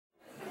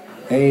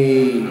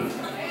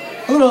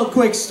A little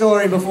quick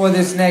story before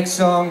this next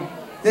song.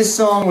 This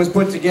song was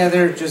put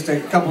together just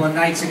a couple of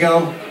nights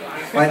ago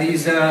by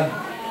these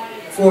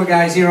four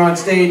guys here on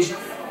stage.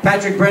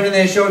 Patrick Brennan,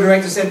 their show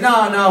director, said,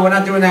 no, we're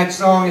not doing that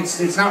song.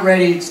 It's not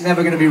ready. It's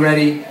never going to be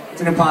ready.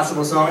 It's an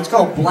impossible song. It's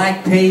called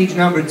Black Page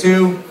No.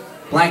 2.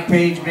 Black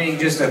Page being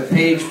just a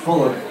page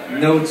full of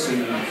notes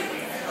and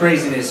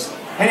craziness.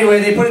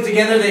 Anyway, they put it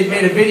together. They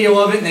made a video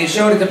of it, and they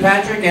showed it to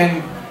Patrick,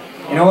 and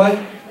you know what?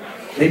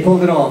 They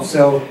pulled it off.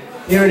 So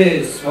here it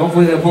is.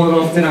 Hopefully they'll pull it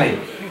off tonight.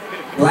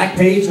 Black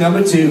Page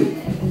No. 2.